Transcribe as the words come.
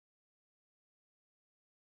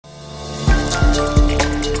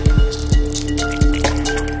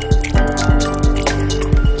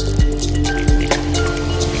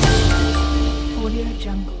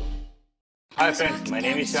Hi friends, my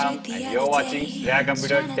name is Shyam and you are watching Rare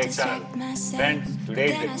Computer Tech Channel. Friends, today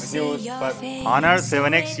is the good news for Honor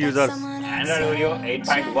 7X users. Android Oreo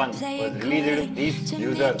 8.1 was released to these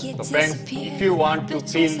users. So friends, if you want to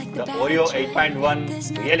feel the Oreo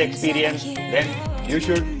 8.1 real experience, then you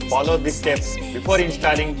should follow these steps. Before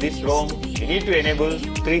installing this ROM, you need to enable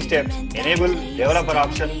 3 steps. Enable developer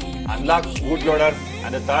option, unlock bootloader,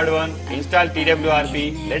 and the third one, install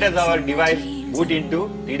TWRP. Let us our device boot into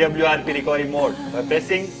TWRP recovery mode by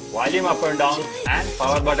pressing volume up and down and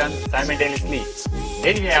power button simultaneously.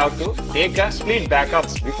 Then we have to take a split backup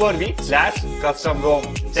before we flash custom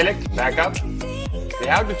ROM. Select backup. We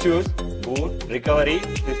have to choose boot, recovery,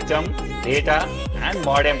 system, data and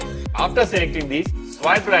modem. After selecting these,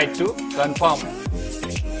 swipe right to confirm.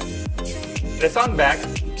 Press on back.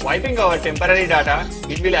 Wiping our temporary data,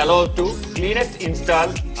 it will allow us to cleanest install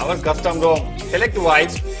our custom ROM. Select wipe,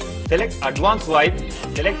 select advanced wipe,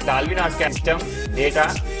 select Dolby system, data,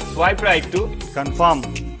 swipe right to confirm.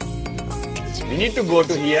 We need to go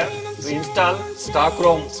to here to install stock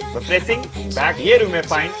ROM. By pressing back, here you may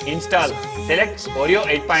find install. Select Oreo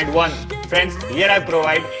 8.1. Friends, here I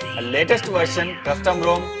provide a latest version custom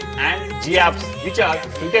ROM and G apps which are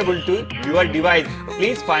suitable to your device.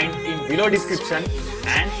 Please find in below description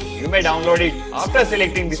and you may download it. After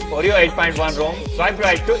selecting this Oreo 8.1 ROM, swipe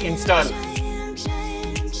right to install.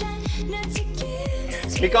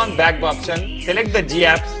 Click on back option, select the G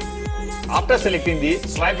apps. After selecting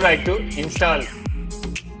these, swipe right to install.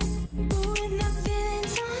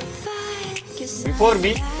 Before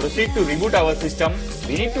we proceed to reboot our system,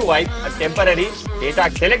 we need to wipe a temporary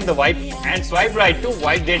data. Select the wipe and swipe right to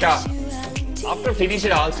wipe data. After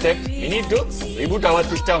finishing all steps, we need to reboot our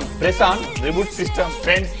system. Press on reboot system.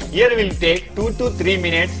 Friends, here will take 2 to 3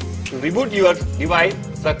 minutes to reboot your device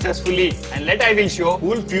successfully, and let I will show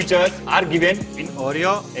cool features are given in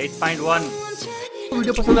Oreo 8.1.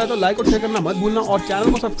 Video पसंद आए तो like और share करना मत भूलना और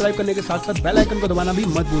channel को subscribe करने के साथ साथ बेल आइकन को दबाना भी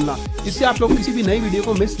मत भूलना। इससे आप लोग किसी भी नई वीडियो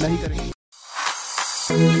को मिस नहीं करेंगे।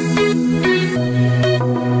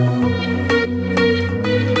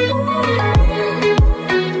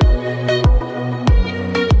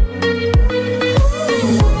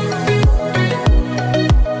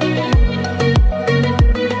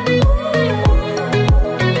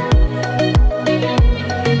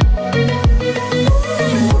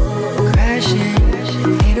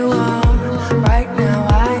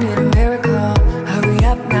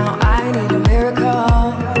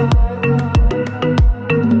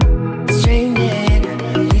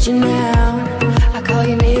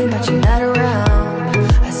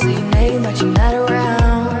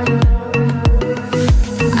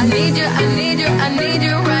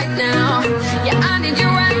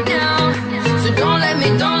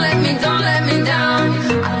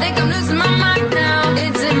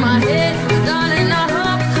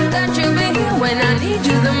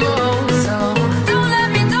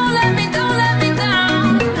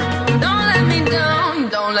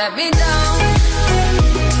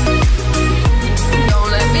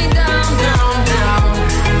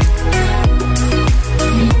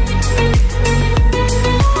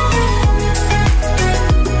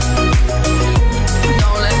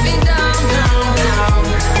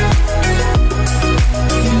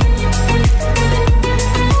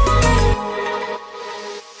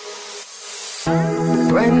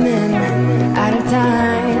 Running out of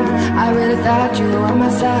time, I really thought you were on my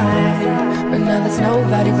side, but now there's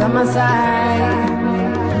nobody by my side.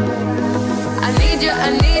 I need you, I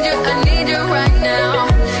need you, I need you right now.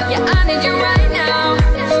 Yeah, I need you right now.